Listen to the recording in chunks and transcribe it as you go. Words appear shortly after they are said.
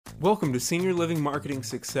Welcome to Senior Living Marketing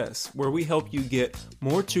Success, where we help you get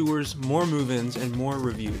more tours, more move-ins, and more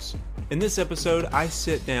reviews. In this episode, I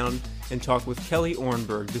sit down and talk with Kelly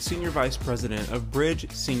Orenberg, the Senior Vice President of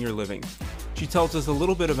Bridge Senior Living. She tells us a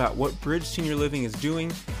little bit about what Bridge Senior Living is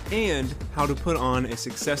doing and how to put on a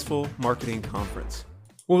successful marketing conference.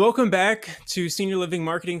 Well, welcome back to Senior Living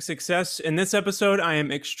Marketing Success. In this episode, I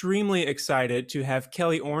am extremely excited to have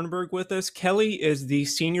Kelly Orenberg with us. Kelly is the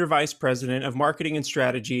Senior Vice President of Marketing and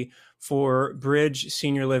Strategy for Bridge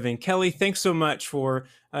Senior Living. Kelly, thanks so much for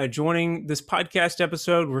joining this podcast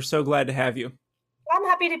episode. We're so glad to have you. I'm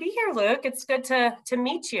happy to be here, Luke. It's good to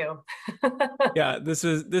meet you. Yeah, this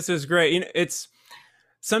is great. You know, it's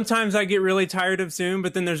sometimes I get really tired of Zoom,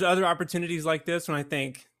 but then there's other opportunities like this when I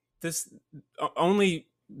think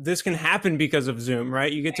this can happen because of Zoom, right?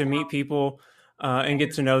 You get to meet people and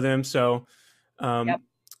get to know them. So, Yep.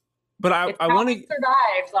 But I want to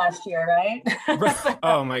survive last year, right?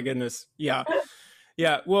 Oh my goodness. Yeah.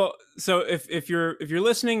 Yeah. Well, so if you're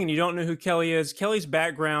listening and you don't know who Kelly is, Kelly's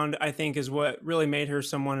background, I think, is what really made her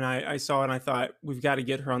someone I saw and I thought we've got to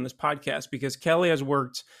get her on this podcast, because Kelly has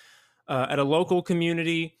worked at a local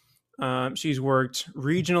community. She's worked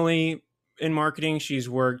regionally in marketing. She's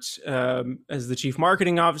worked as the chief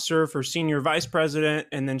marketing officer for senior vice president.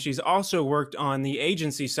 And then she's also worked on the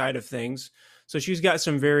agency side of things. So she's got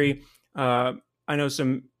some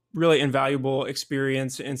some really invaluable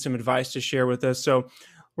experience and some advice to share with us. So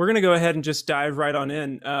we're going to go ahead and just dive right on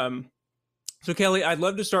in. So Kelly, I'd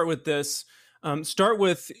love to start with this.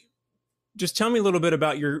 Just tell me a little bit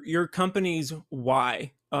about your company's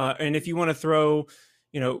why. And if you want to throw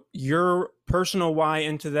your personal why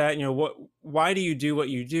into that, why do you do what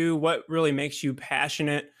you do? What really makes you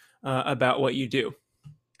passionate about what you do?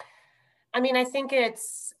 I mean, I think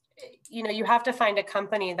it's, you have to find a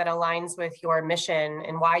company that aligns with your mission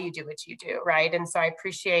and why you do what you do, right? And so I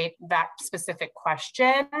appreciate that specific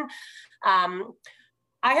question.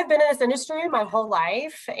 I have been in this industry my whole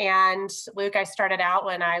life. And Luke, I started out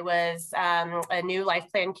when I was a new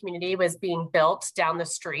life plan community was being built down the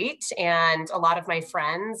street. And a lot of my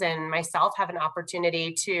friends and myself have an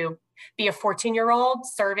opportunity to be a 14-year-old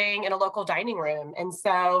serving in a local dining room. And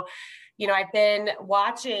so, I've been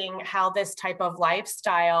watching how this type of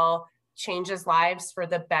lifestyle changes lives for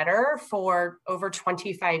the better for over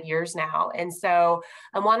 25 years now. And so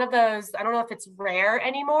I'm one of those, I don't know if it's rare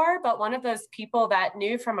anymore, but one of those people that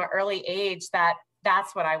knew from an early age that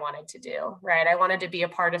that's what I wanted to do, right? I wanted to be a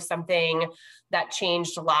part of something that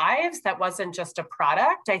changed lives, that wasn't just a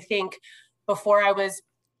product. I think before I was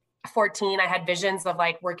 14, I had visions of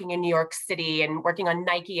like working in New York City and working on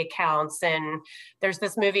Nike accounts. And there's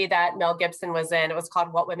this movie that Mel Gibson was in. It was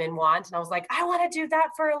called What Women Want. And I was like, I want to do that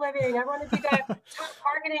for a living. I want to be that top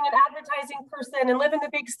marketing and advertising person and live in the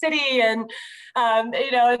big city. And,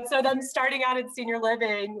 and so then starting out in senior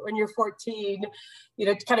living when you're 14,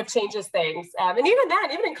 kind of changes things. And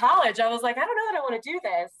even in college, I was like, I don't know that I want to do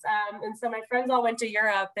this. And so my friends all went to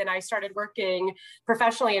Europe and I started working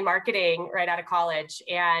professionally in marketing right out of college.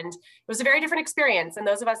 And it was a very different experience. And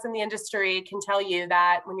those of us in the industry can tell you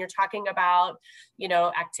that when you're talking about,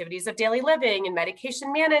 activities of daily living and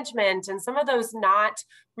medication management and some of those not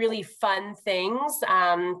really fun things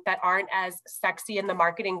that aren't as sexy in the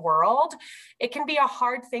marketing world, it can be a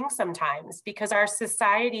hard thing sometimes because our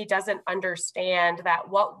society doesn't understand that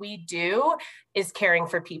what we do is caring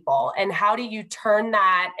for people. And how do you turn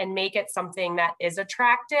that and make it something that is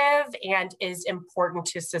attractive and is important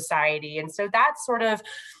to society? And so that's sort of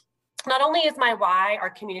not only is my why our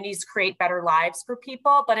communities create better lives for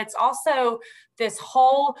people, but it's also this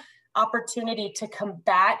whole opportunity to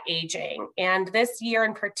combat aging. And this year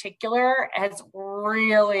in particular has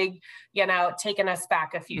really, taken us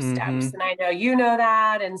back a few steps. And I know you know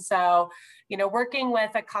that. And so, working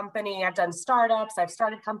with a company, I've done startups, I've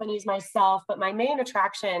started companies myself, but my main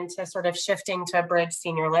attraction to sort of shifting to Bridge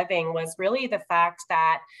Senior Living was really the fact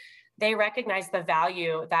that they recognize the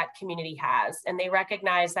value that community has. And they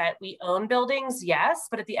recognize that we own buildings, yes,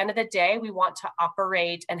 but at the end of the day, we want to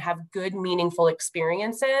operate and have good, meaningful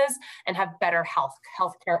experiences and have better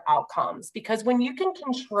healthcare outcomes. Because when you can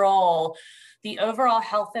control the overall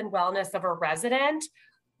health and wellness of a resident,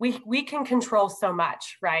 we can control so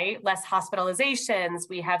much, right? Less hospitalizations,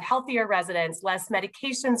 we have healthier residents, less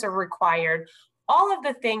medications are required. All of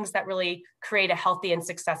the things that really create a healthy and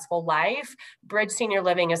successful life. Bridge Senior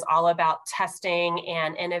Living is all about testing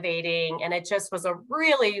and innovating, and it just was a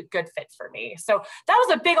really good fit for me. So that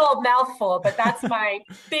was a big old mouthful, but that's my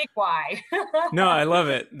big why. No, I love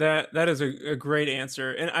it. That is a great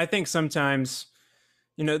answer. And I think sometimes,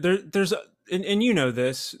 there's and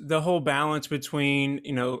this, the whole balance between,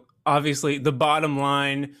 obviously the bottom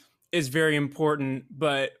line is very important,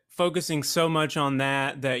 but focusing so much on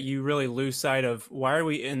that you really lose sight of why are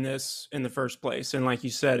we in this in the first place. And like you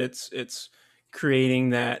said, it's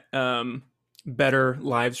creating that better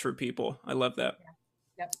lives for people. I love that. Yeah.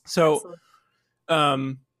 Yep. So Absolutely.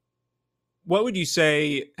 um, what would you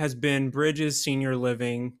say has been Bridge Senior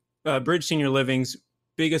Living's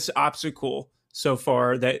biggest obstacle so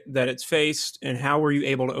far that it's faced, and how were you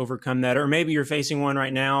able to overcome that? Or maybe you're facing one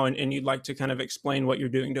right now, and you'd like to kind of explain what you're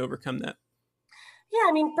doing to overcome that. Yeah,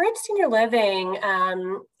 I mean, Bridge Senior Living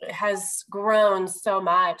has grown so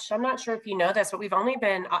much. I'm not sure if you know this, but we've only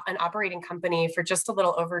been an operating company for just a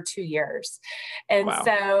little over 2 years. And Wow.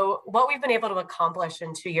 so what we've been able to accomplish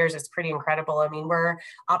in 2 years is pretty incredible. I mean, we're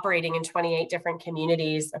operating in 28 different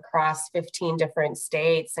communities across 15 different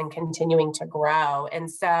states and continuing to grow. And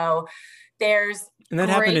so there's And that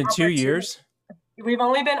happened great in 2 years? We've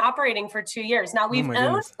only been operating for 2 years. Now Oh we've my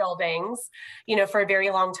owned goodness. buildings, for a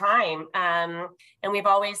very long time. And we've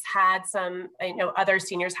always had some, other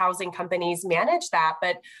seniors housing companies manage that,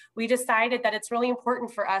 but we decided that it's really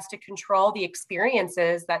important for us to control the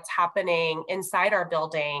experiences that's happening inside our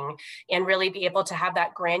building and really be able to have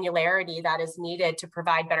that granularity that is needed to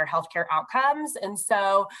provide better healthcare outcomes. And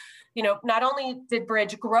so, not only did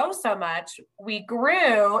Bridge grow so much, we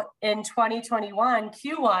grew in 2021,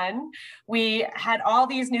 Q1, we had all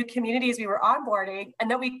these new communities we were onboarding, and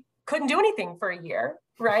then we couldn't do anything for a year,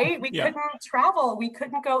 right? We Yeah. couldn't travel. We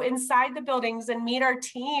couldn't go inside the buildings and meet our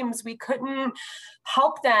teams. We couldn't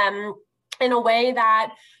help them in a way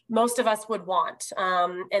that most of us would want.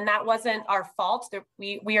 And that wasn't our fault.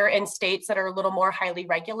 We are in states that are a little more highly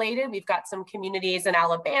regulated. We've got some communities in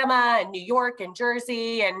Alabama and New York and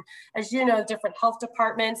Jersey, and as you know, different health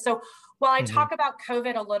departments. So while I Mm-hmm. talk about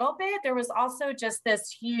COVID a little bit, there was also just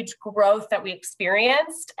this huge growth that we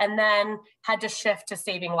experienced and then had to shift to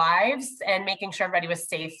saving lives and making sure everybody was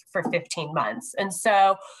safe for 15 months. And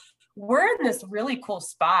so we're in this really cool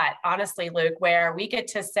spot, honestly, Luke, where we get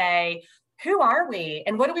to say, who are we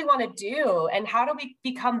and what do we want to do and how do we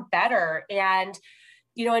become better? And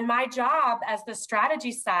in my job as the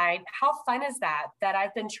strategy side, how fun is that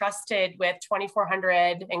I've been trusted with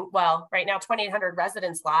 2,400 and right now 2,800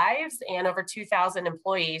 residents' lives and over 2,000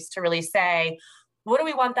 employees to really say, what do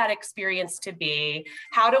we want that experience to be?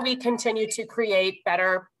 How do we continue to create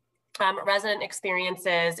better resident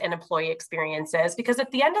experiences and employee experiences? Because at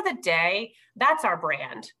the end of the day, that's our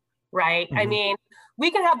brand, right? I Mm-hmm. mean, we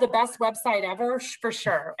can have the best website ever for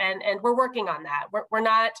sure. And we're working on that. We're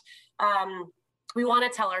not, we want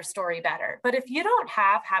to tell our story better. But if you don't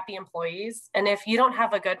have happy employees and if you don't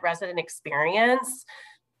have a good resident experience,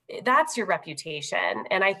 that's your reputation.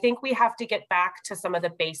 And I think we have to get back to some of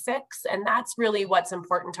the basics. And that's really what's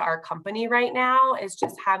important to our company right now, is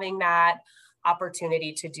just having that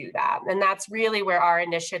opportunity to do that. And that's really where our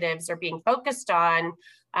initiatives are being focused on,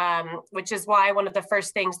 which is why one of the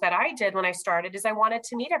first things that I did when I started is I wanted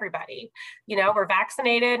to meet everybody. We're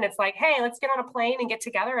vaccinated and it's like, hey, let's get on a plane and get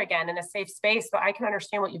together again in a safe space so I can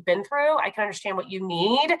understand what you've been through. I can understand what you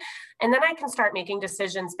need. And then I can start making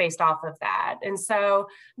decisions based off of that. And so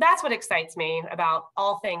that's what excites me about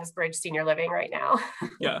all things Bridge Senior Living right now.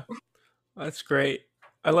 Yeah, that's great.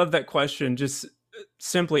 I love that question. Just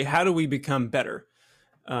simply, how do we become better?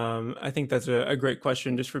 I think that's a great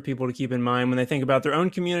question just for people to keep in mind when they think about their own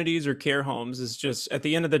communities or care homes. Is just at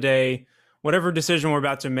the end of the day, whatever decision we're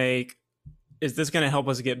about to make, is this going to help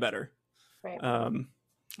us get better? Right.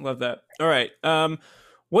 Love that. All right.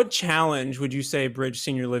 What challenge would you say Bridge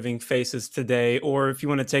Senior Living faces today? Or if you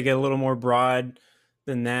want to take it a little more broad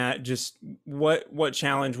than that, just what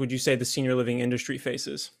challenge would you say the senior living industry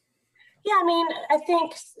faces? Yeah, I mean, I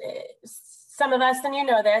think some of us, and you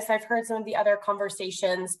know this, I've heard some of the other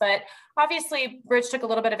conversations, but obviously Bridge took a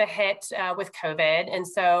little bit of a hit with COVID. And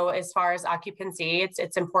so as far as occupancy,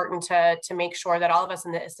 it's important to make sure that all of us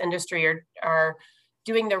in this industry are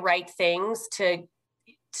doing the right things to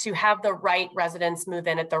have the right residents move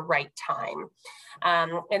in at the right time.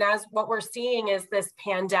 And as what we're seeing is this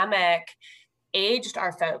pandemic aged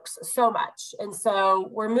our folks so much. And so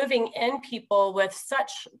we're moving in people with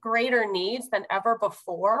such greater needs than ever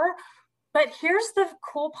before. But here's the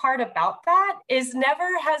cool part about that is never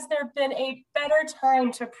has there been a better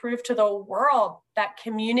time to prove to the world that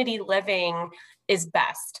community living is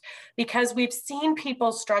best, because we've seen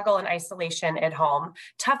people struggle in isolation at home,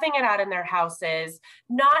 toughing it out in their houses,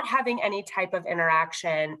 not having any type of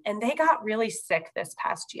interaction, and they got really sick this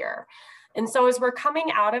past year. And so as we're coming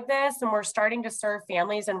out of this and we're starting to serve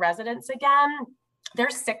families and residents again, they're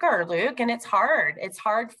sicker, Luke, and it's hard. It's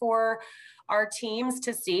hard for our teams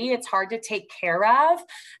to see. It's hard to take care of,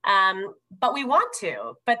 but we want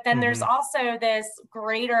to. But then there's also this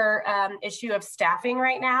greater issue of staffing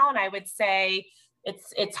right now. And I would say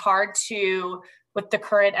it's hard to, with the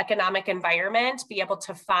current economic environment, be able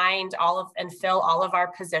to find and fill all of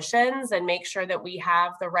our positions and make sure that we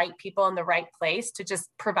have the right people in the right place to just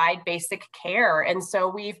provide basic care. And so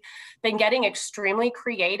we've been getting extremely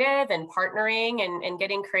creative and partnering and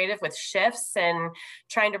getting creative with shifts and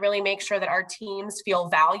trying to really make sure that our teams feel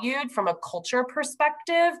valued from a culture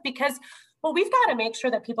perspective, because what we've got to make sure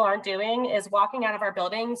that people aren't doing is walking out of our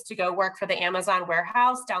buildings to go work for the Amazon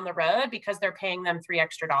warehouse down the road because they're paying them $3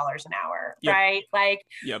 extra an hour, right? Like,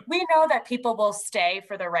 we know that people will stay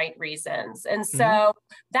for the right reasons. And so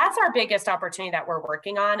that's our biggest opportunity that we're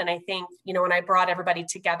working on. And I think, when I brought everybody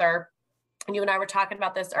together, and you and I were talking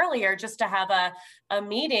about this earlier, just to have a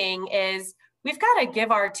meeting, is we've got to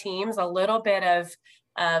give our teams a little bit of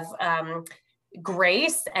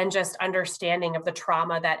grace and just understanding of the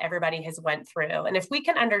trauma that everybody has went through. And if we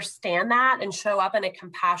can understand that and show up in a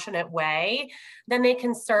compassionate way, then they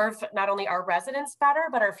can serve not only our residents better,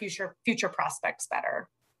 but our future prospects better.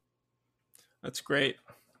 That's great.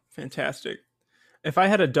 Fantastic. If I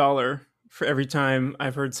had $1 for every time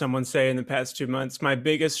I've heard someone say in the past 2 months, my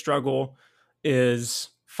biggest struggle is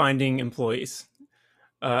finding employees,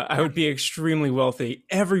 I would be extremely wealthy.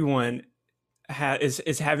 Everyone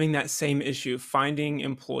is having that same issue, finding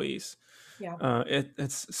employees.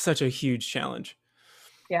 It's such a huge challenge.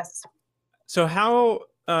 Yes. So how,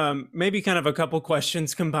 maybe kind of a couple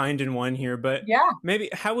questions combined in one here, but maybe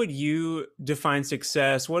how would you define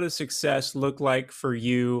success? What does success look like for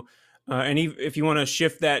you? And if you want to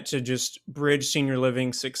shift that to just Bridge Senior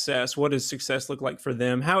Living success, what does success look like for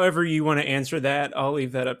them? However you want to answer that, I'll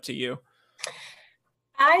leave that up to you.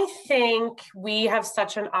 I think we have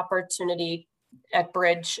such an opportunity at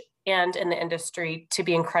Bridge and in the industry to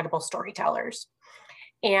be incredible storytellers.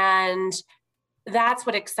 And that's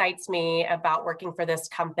what excites me about working for this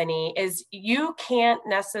company, is you can't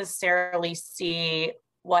necessarily see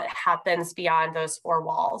what happens beyond those four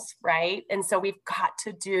walls, right? And so we've got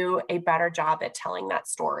to do a better job at telling that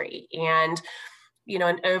story, and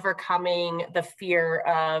and overcoming the fear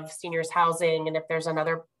of seniors housing, and if there's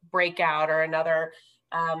another breakout or another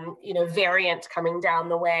variant coming down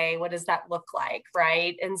the way, what does that look like,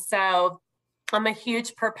 right? And so I'm a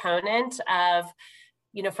huge proponent of,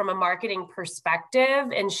 from a marketing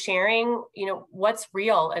perspective, and sharing, what's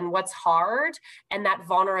real and what's hard, and that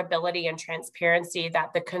vulnerability and transparency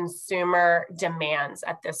that the consumer demands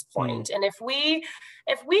at this point. And if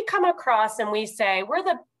we come across and we say, we're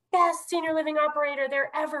the best senior living operator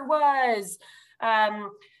there ever was,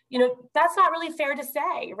 that's not really fair to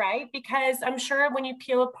say, right? Because I'm sure when you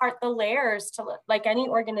peel apart the layers, to like any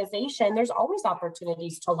organization, there's always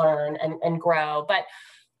opportunities to learn and grow. But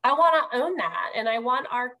I want to own that, and I want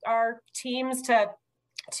our teams to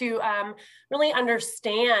really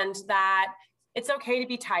understand that it's okay to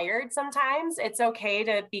be tired sometimes. It's okay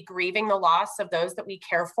to be grieving the loss of those that we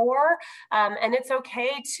care for. And it's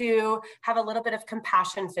okay to have a little bit of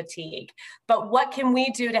compassion fatigue. But what can we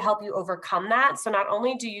do to help you overcome that? So not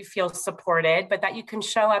only do you feel supported, but that you can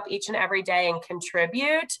show up each and every day and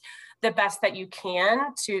contribute the best that you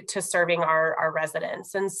can to serving our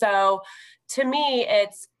residents. And so to me,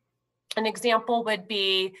 it's an example would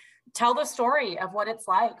be, tell the story of what it's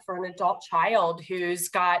like for an adult child who's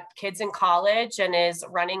got kids in college and is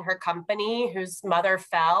running her company, whose mother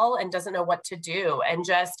fell and doesn't know what to do, and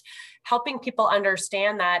just helping people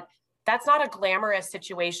understand that that's not a glamorous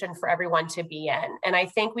situation for everyone to be in. And I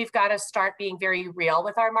think we've got to start being very real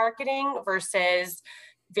with our marketing versus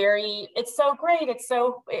it's so great.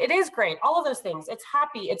 It is great. All of those things. It's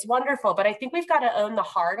happy. It's wonderful. But I think we've got to own the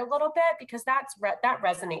heart a little bit, because that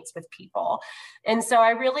resonates with people. And so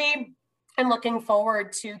I really am looking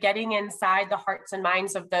forward to getting inside the hearts and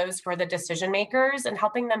minds of those who are the decision makers, and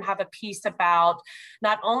helping them have a piece about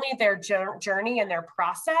not only their journey and their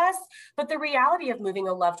process, but the reality of moving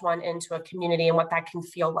a loved one into a community and what that can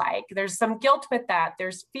feel like. There's some guilt with that.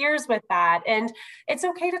 There's fears with that. And it's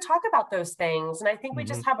okay to talk about those things. And I think we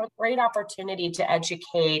just have a great opportunity to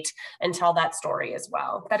educate and tell that story as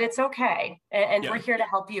well, that it's okay. And we're here to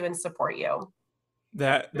help you and support you.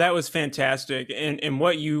 That was fantastic. And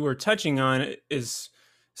what you were touching on is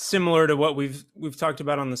similar to what we've talked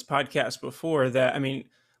about on this podcast before. That, I mean,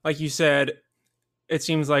 like you said, it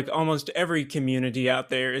seems like almost every community out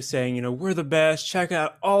there is saying, we're the best, check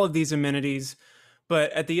out all of these amenities.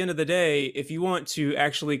 But at the end of the day, if you want to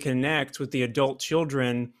actually connect with the adult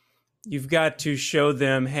children, you've got to show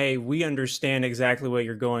them, hey, we understand exactly what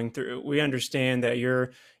you're going through. We understand that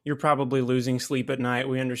you're probably losing sleep at night.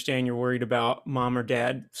 We understand you're worried about mom or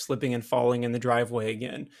dad slipping and falling in the driveway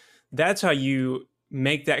again. That's how you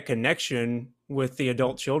make that connection with the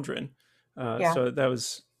adult children. Yeah. So that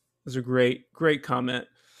was a great comment.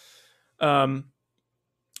 Um,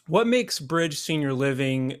 what makes Bridge Senior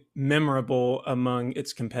Living memorable among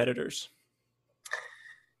its competitors?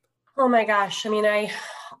 Oh my gosh. I mean,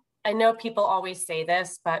 I know people always say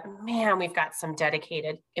this, but man, we've got some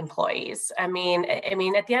dedicated employees. I mean,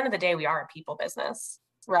 at the end of the day, we are a people business,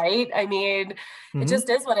 right? I mean, it Mm-hmm. just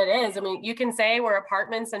is what it is. I mean, you can say we're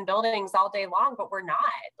apartments and buildings all day long, but we're not.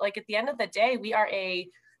 Like at the end of the day, we are a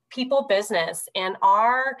people business, and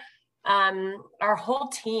our whole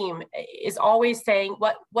team is always saying,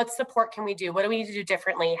 what support can we do? What do we need to do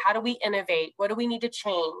differently? How do we innovate? What do we need to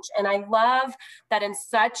change? And I love that in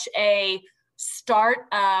such a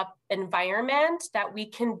startup environment that we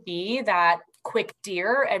can be that quick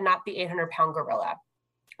deer and not the 800-pound gorilla,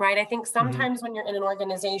 right? I think Mm-hmm. sometimes when you're in an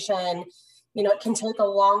organization, it can take a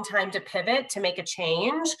long time to pivot to make a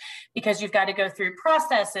change because you've got to go through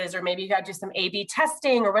processes, or maybe you got to do some A/B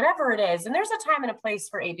testing or whatever it is. And there's a time and a place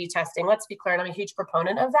for A/B testing. Let's be clear, and I'm a huge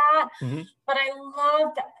proponent of that. Mm-hmm. But I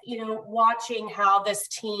love, watching how this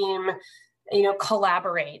team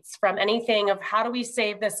collaborates, from anything of how do we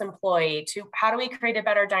save this employee to how do we create a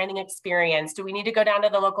better dining experience? Do we need to go down to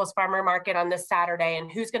the local farmer market on this Saturday,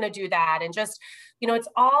 and who's going to do that? And just, it's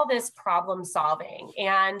all this problem solving.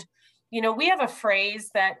 And we have a phrase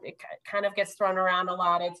that it kind of gets thrown around a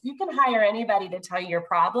lot. It's, you can hire anybody to tell you your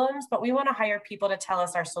problems, but we want to hire people to tell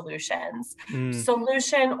us our solutions. Mm.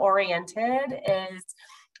 Solution oriented is,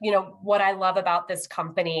 what I love about this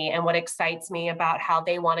company, and what excites me about how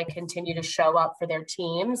they want to continue to show up for their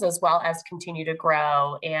teams as well as continue to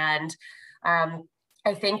grow. And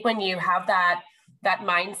I think when you have that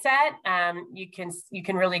mindset, you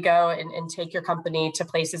can really go and take your company to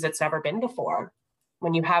places it's never been before.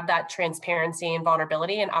 When you have that transparency and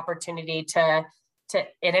vulnerability and opportunity to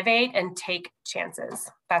innovate and take chances,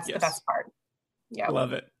 that's the best part. Yeah.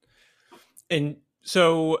 Love it. And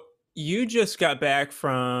so you just got back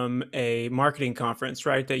from a marketing conference,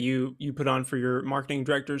 right? That you put on for your marketing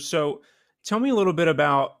directors. So tell me a little bit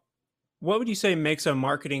about, what would you say makes a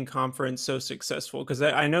marketing conference so successful? Because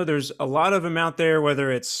I know there's a lot of them out there,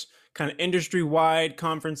 whether it's kind of industry-wide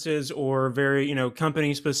conferences or very,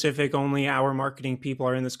 company-specific, only our marketing people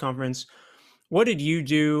are in this conference. What did you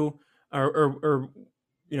do, or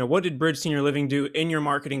what did Bridge Senior Living do in your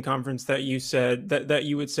marketing conference that you said that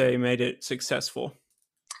you would say made it successful?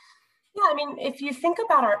 Yeah, I mean, if you think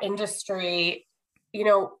about our industry,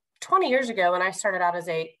 20 years ago when I started out as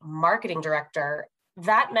a marketing director,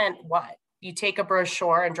 that meant what? You take a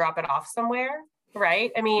brochure and drop it off somewhere,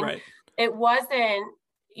 right? I mean, Right. it wasn't,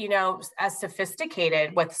 as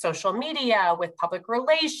sophisticated with social media, with public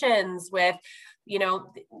relations, with,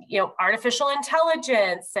 artificial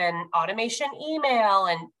intelligence and automation email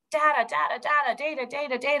and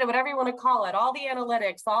data, whatever you want to call it, all the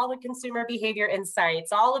analytics, all the consumer behavior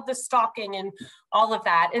insights, all of the stalking and all of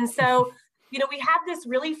that. And so, we have this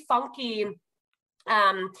really funky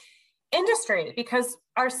industry because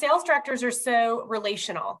our sales directors are so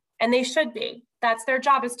relational, and they should be. That's their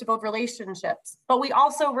job, is to build relationships. But we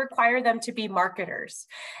also require them to be marketers.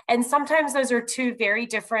 And sometimes those are two very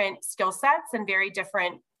different skill sets and very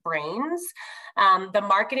different brains. The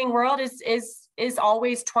marketing world is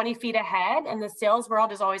always 20 feet ahead, and the sales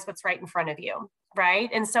world is always what's right in front of you. Right.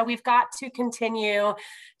 And so we've got to continue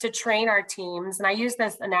to train our teams. And I use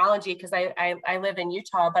this analogy because I live in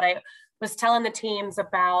Utah, but I was telling the teams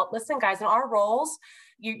about, listen, guys, in our roles,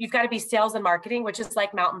 you've got to be sales and marketing, which is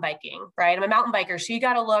like mountain biking, right? I'm a mountain biker. So you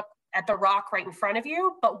got to look at the rock right in front of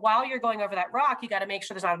you. But while you're going over that rock, you got to make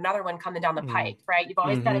sure there's not another one coming down the pike, right? You've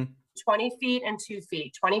always got to 20 feet and 2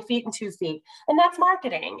 feet, 20 feet and 2 feet. And that's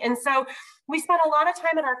marketing. And so we spent a lot of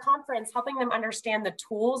time at our conference helping them understand the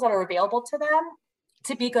tools that are available to them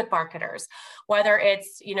to be good marketers, whether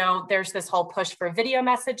it's, there's this whole push for video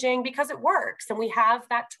messaging because it works and we have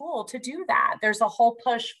that tool to do that. There's a whole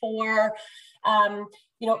push for,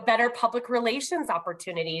 better public relations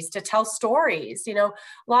opportunities to tell stories.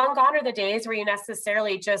 Long gone are the days where you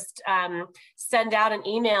necessarily just send out an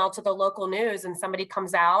email to the local news and somebody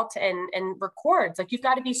comes out and records. Like, you've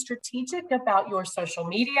got to be strategic about your social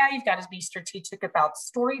media. You've got to be strategic about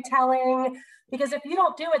storytelling, because if you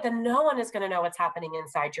don't do it, then no one is going to know what's happening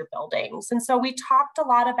inside your buildings. And so we talked a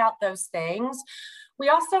lot about those things. We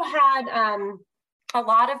also had a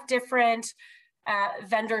lot of different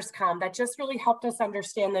vendors come that just really helped us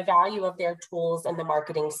understand the value of their tools and the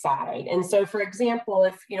marketing side. And so, for example,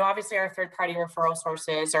 if, obviously our third-party referral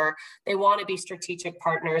sources, or they want to be strategic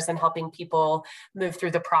partners in helping people move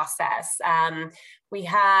through the process. We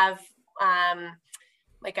have,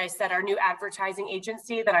 like I said, our new advertising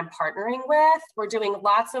agency that I'm partnering with. We're doing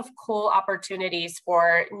lots of cool opportunities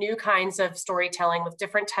for new kinds of storytelling with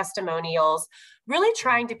different testimonials, really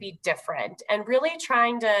trying to be different and really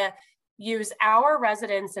trying to use our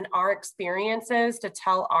residents and our experiences to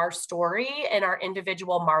tell our story in our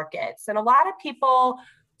individual markets. And a lot of people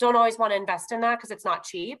don't always want to invest in that because it's not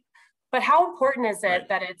cheap. But how important is it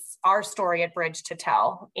that it's our story at Bridge to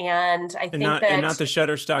tell? And I think and not the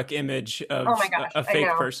Shutterstock image of a fake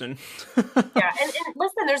person. Yeah, and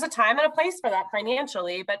listen, there's a time and a place for that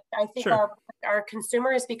financially, but I think our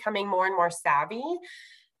consumer is becoming more and more savvy.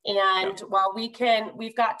 And while we've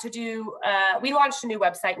got to do, we launched a new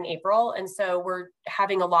website in April. And so we're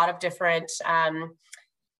having a lot of different,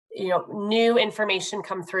 new information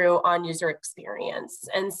come through on user experience.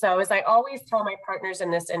 And so, as I always tell my partners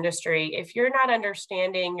in this industry, if you're not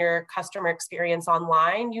understanding your customer experience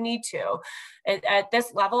online, you need to. At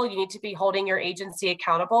this level, you need to be holding your agency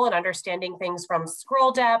accountable and understanding things from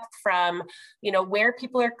scroll depth, from, where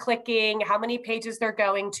people are clicking, how many pages they're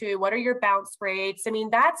going to, what are your bounce rates. I mean,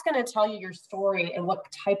 that's going to tell you your story and what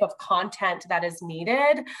type of content that is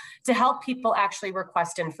needed to help people actually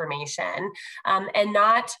request information, and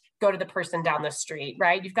not go to the person down the street,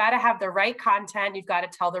 right? You've got to have the right content. You've got to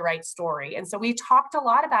tell the right story. And so we talked a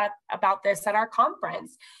lot about this at our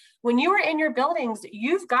conference. When you are in your buildings,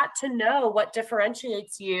 you've got to know what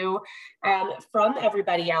differentiates you from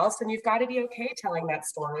everybody else, and you've got to be okay telling that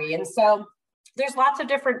story. And so there's lots of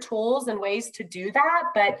different tools and ways to do that.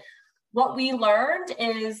 But what we learned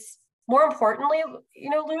is, more importantly,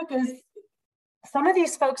 Luke, is some of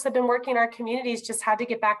these folks that have been working in our communities just had to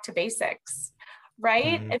get back to basics,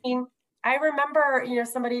 right? Mm-hmm. I mean, I remember,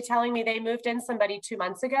 somebody telling me they moved in somebody 2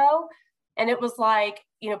 months ago, and it was like,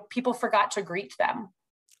 people forgot to greet them.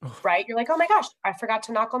 Right? You're like, oh my gosh, I forgot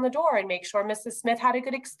to knock on the door and make sure Mrs. Smith had a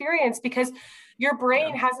good experience, because your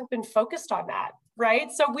brain hasn't been focused on that.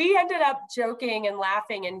 Right? So we ended up joking and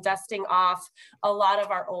laughing and dusting off a lot of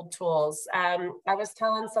our old tools. I was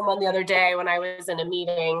telling someone the other day when I was in a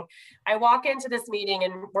meeting, I walk into this meeting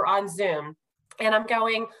and we're on Zoom, and I'm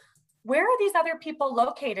going, where are these other people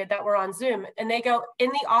located that were on Zoom? And they go, in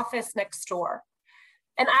the office next door.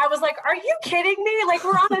 And I was like, are you kidding me? Like,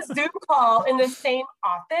 we're on a Zoom call in the same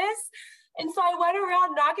office. And so I went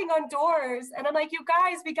around knocking on doors, and I'm like, you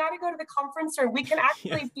guys, we got to go to the conference room. We can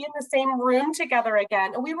actually be in the same room together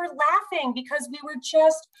again. And we were laughing because we were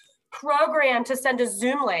just programmed to send a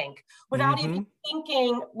Zoom link without even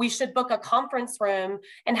thinking we should book a conference room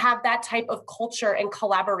and have that type of culture and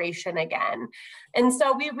collaboration again. And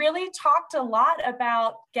so we really talked a lot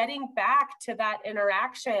about getting back to that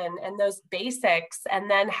interaction and those basics, and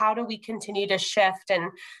then how do we continue to shift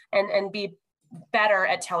and be better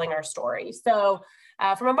at telling our story. So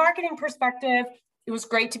from a marketing perspective, it was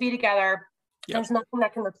great to be together. Yep. There's nothing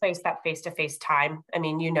that can replace that face-to-face time. I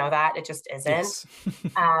mean, that it just isn't. Yes.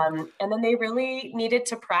 And then they really needed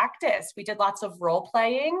to practice. We did lots of role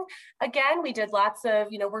playing. Again, we did lots of,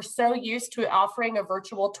 we're so used to offering a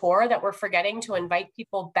virtual tour that we're forgetting to invite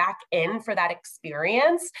people back in for that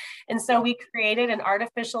experience. And so we created an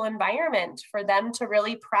artificial environment for them to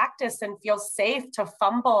really practice and feel safe to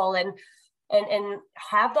fumble and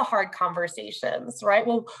have the hard conversations, right?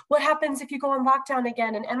 Well, what happens if you go on lockdown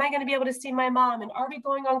again? And am I going to be able to see my mom? And are we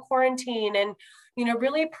going on quarantine? And,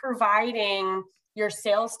 really providing your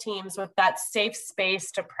sales teams with that safe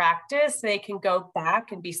space to practice, so they can go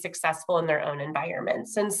back and be successful in their own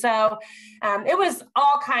environments. And so it was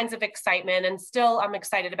all kinds of excitement, and still I'm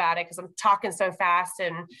excited about it because I'm talking so fast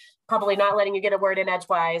and probably not letting you get a word in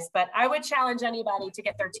edgewise, but I would challenge anybody to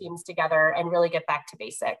get their teams together and really get back to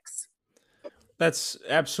basics. That's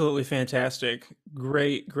absolutely fantastic.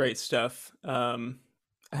 Great stuff.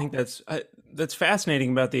 I think that's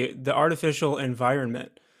fascinating about the artificial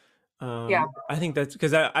environment. I think that's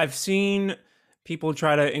because I've seen people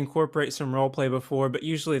try to incorporate some role play before, but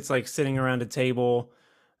usually it's like sitting around a table.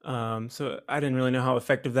 So I didn't really know how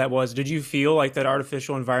effective that was. Did you feel like that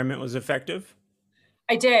artificial environment was effective?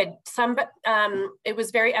 I did. It was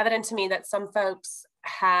very evident to me that some folks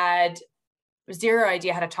had zero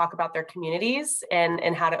idea how to talk about their communities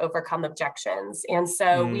and how to overcome objections. And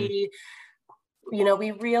so we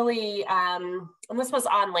really, and this was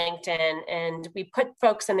on LinkedIn, and we put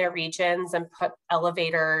folks in their regions and put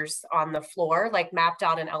elevators on the floor, like mapped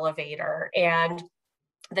out an elevator. And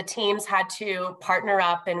the teams had to partner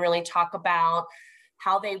up and really talk about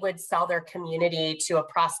how they would sell their community to a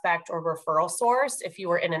prospect or referral source if you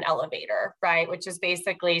were in an elevator, right? Which is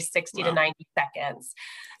basically 60 to 90 seconds.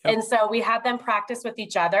 Yep. And so we had them practice with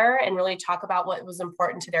each other and really talk about what was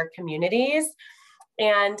important to their communities.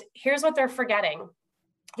 And here's what they're forgetting.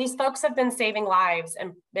 These folks have been saving lives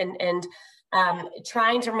and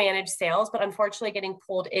trying to manage sales, but unfortunately getting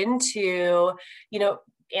pulled into,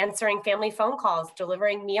 answering family phone calls,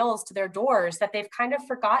 delivering meals to their doors, that they've kind of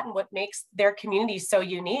forgotten what makes their community so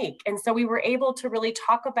unique. And so we were able to really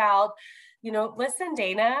talk about, listen,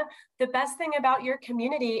 Dana, the best thing about your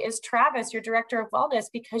community is Travis, your director of wellness,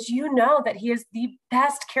 because you know that he is the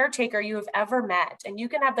best caretaker you have ever met. And you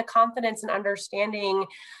can have the confidence and understanding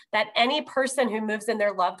that any person who moves in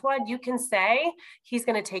their loved one, you can say he's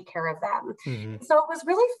going to take care of them. Mm-hmm. So it was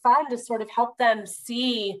really fun to sort of help them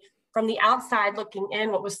see from the outside looking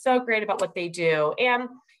in what was so great about what they do. And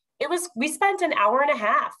we spent an hour and a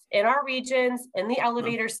half in our regions, in the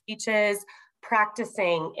elevator speeches,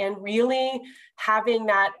 practicing and really having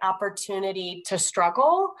that opportunity to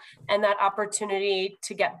struggle and that opportunity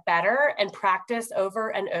to get better and practice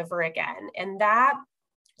over and over again. And that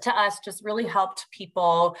to us just really helped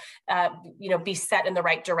people, be set in the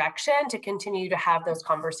right direction to continue to have those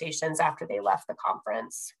conversations after they left the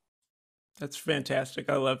conference. That's fantastic.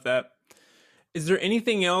 I love that. Is there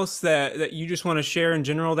anything else that you just want to share in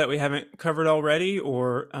general that we haven't covered already?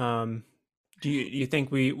 Or do you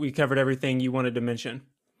think we covered everything you wanted to mention?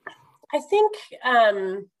 I think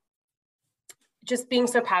just being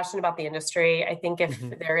so passionate about the industry, I think if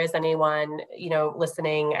there is anyone,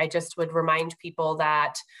 listening, I just would remind people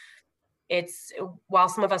that while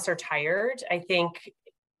some of us are tired, I think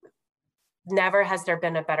never has there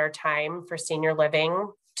been a better time for senior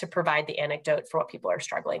living to provide the anecdote for what people are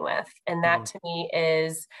struggling with. And that to me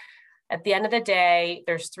is, at the end of the day,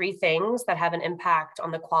 there's three things that have an impact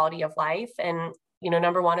on the quality of life. And,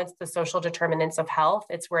 number one, it's the social determinants of health.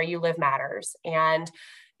 It's where you live matters. And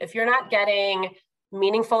if you're not getting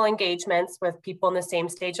meaningful engagements with people in the same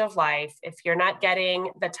stage of life, if you're not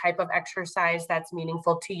getting the type of exercise that's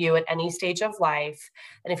meaningful to you at any stage of life,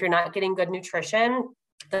 and if you're not getting good nutrition,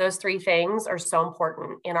 those three things are so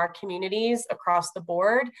important. In our communities across the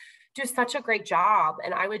board do such a great job.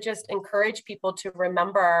 And I would just encourage people to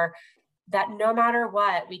remember that no matter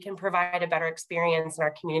what, we can provide a better experience in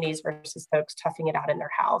our communities versus folks toughing it out in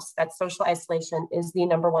their house. That social isolation is the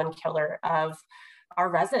number one killer of our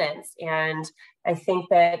residents. And I think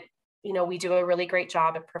that, we do a really great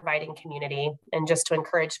job at providing community, and just to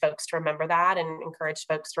encourage folks to remember that and encourage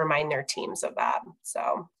folks to remind their teams of that.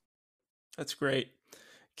 So that's great.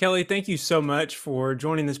 Kelly, thank you so much for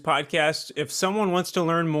joining this podcast. If someone wants to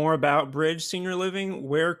learn more about Bridge Senior Living,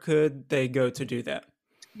 where could they go to do that?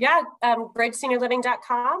 Yeah,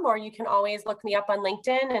 bridgeseniorliving.com, or you can always look me up on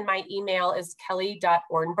LinkedIn, and my email is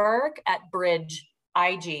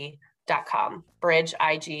kelly.ornberg@bridgeig.com,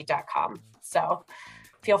 bridgeig.com. So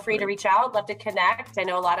feel free to reach out. Love to connect. I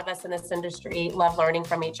know a lot of us in this industry love learning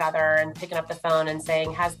from each other and picking up the phone and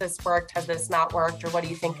saying, has this worked? Has this not worked? Or what do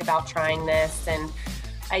you think about trying this? And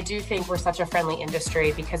I do think we're such a friendly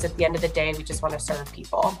industry because at the end of the day, we just want to serve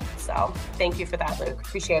people. So thank you for that, Luke.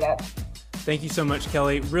 Appreciate it. Thank you so much,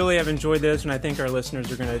 Kelly. Really have enjoyed this, and I think our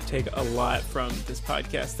listeners are going to take a lot from this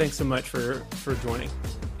podcast. Thanks so much for joining.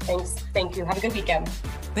 Thanks. Thank you. Have a good weekend.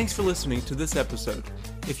 Thanks for listening to this episode.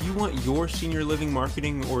 If you want your senior living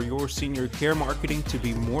marketing or your senior care marketing to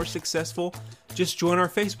be more successful, just join our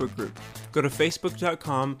Facebook group. Go to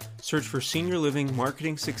facebook.com, search for Senior Living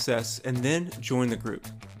Marketing Success, and then join the group.